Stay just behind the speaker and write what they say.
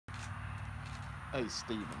Hey,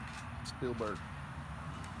 Steven. Spielberg.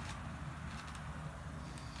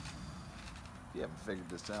 If you haven't figured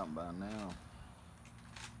this out by now,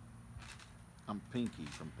 I'm Pinky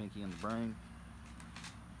from Pinky and the Brain.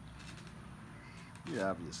 You're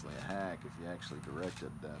obviously a hack if you actually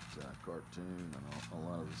directed that cartoon and a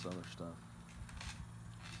lot of this other stuff.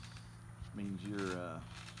 Which means you're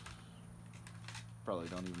probably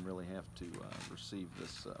don't even really have to receive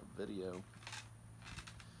this video,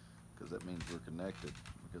 because that means we're connected,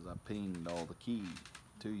 because I pinged all the key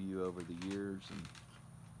to you over the years. And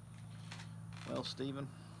well, Steven,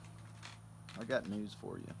 I got news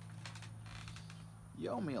for you. You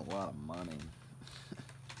owe me a lot of money.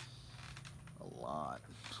 A lot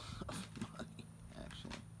of money,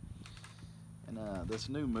 actually. And this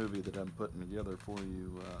new movie that I'm putting together for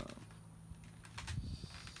you,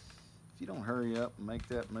 if you don't hurry up and make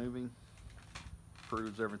that movie,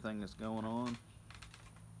 proves everything that's going on,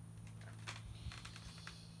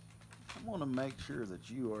 I want to make sure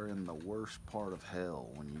that you are in the worst part of hell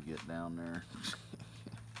when you get down there.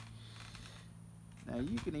 Now,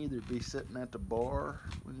 you can either be sitting at the bar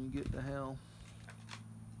when you get to hell,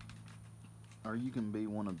 or you can be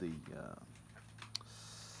one of the,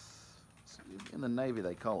 in the Navy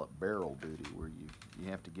they call it barrel duty, where you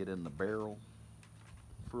have to get in the barrel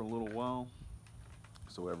for a little while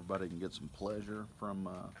so everybody can get some pleasure from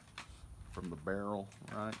the barrel,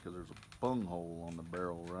 right? Because there's a bunghole on the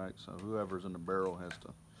barrel, right? So whoever's in the barrel has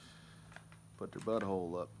to put their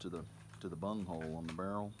butthole up to the bunghole on the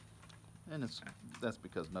barrel. And that's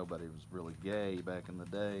because nobody was really gay back in the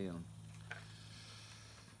day, and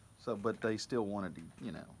so, but they still wanted to,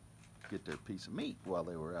 get their piece of meat while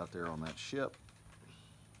they were out there on that ship.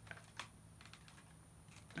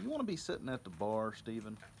 Do you want to be sitting at the bar,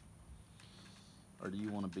 Stephen, or do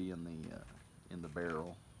you want to be in the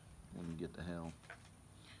barrel when you get to hell?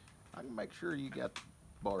 I can make sure you got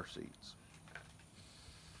bar seats.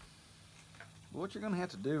 But what you're going to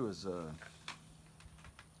have to do is you're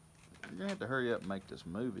going to have to hurry up and make this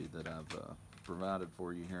movie that I've provided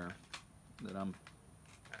for you here, that I'm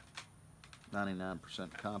 99%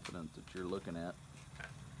 confident that you're looking at.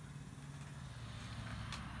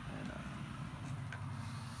 And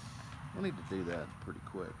we'll need to do that pretty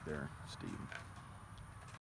quick there, Steve.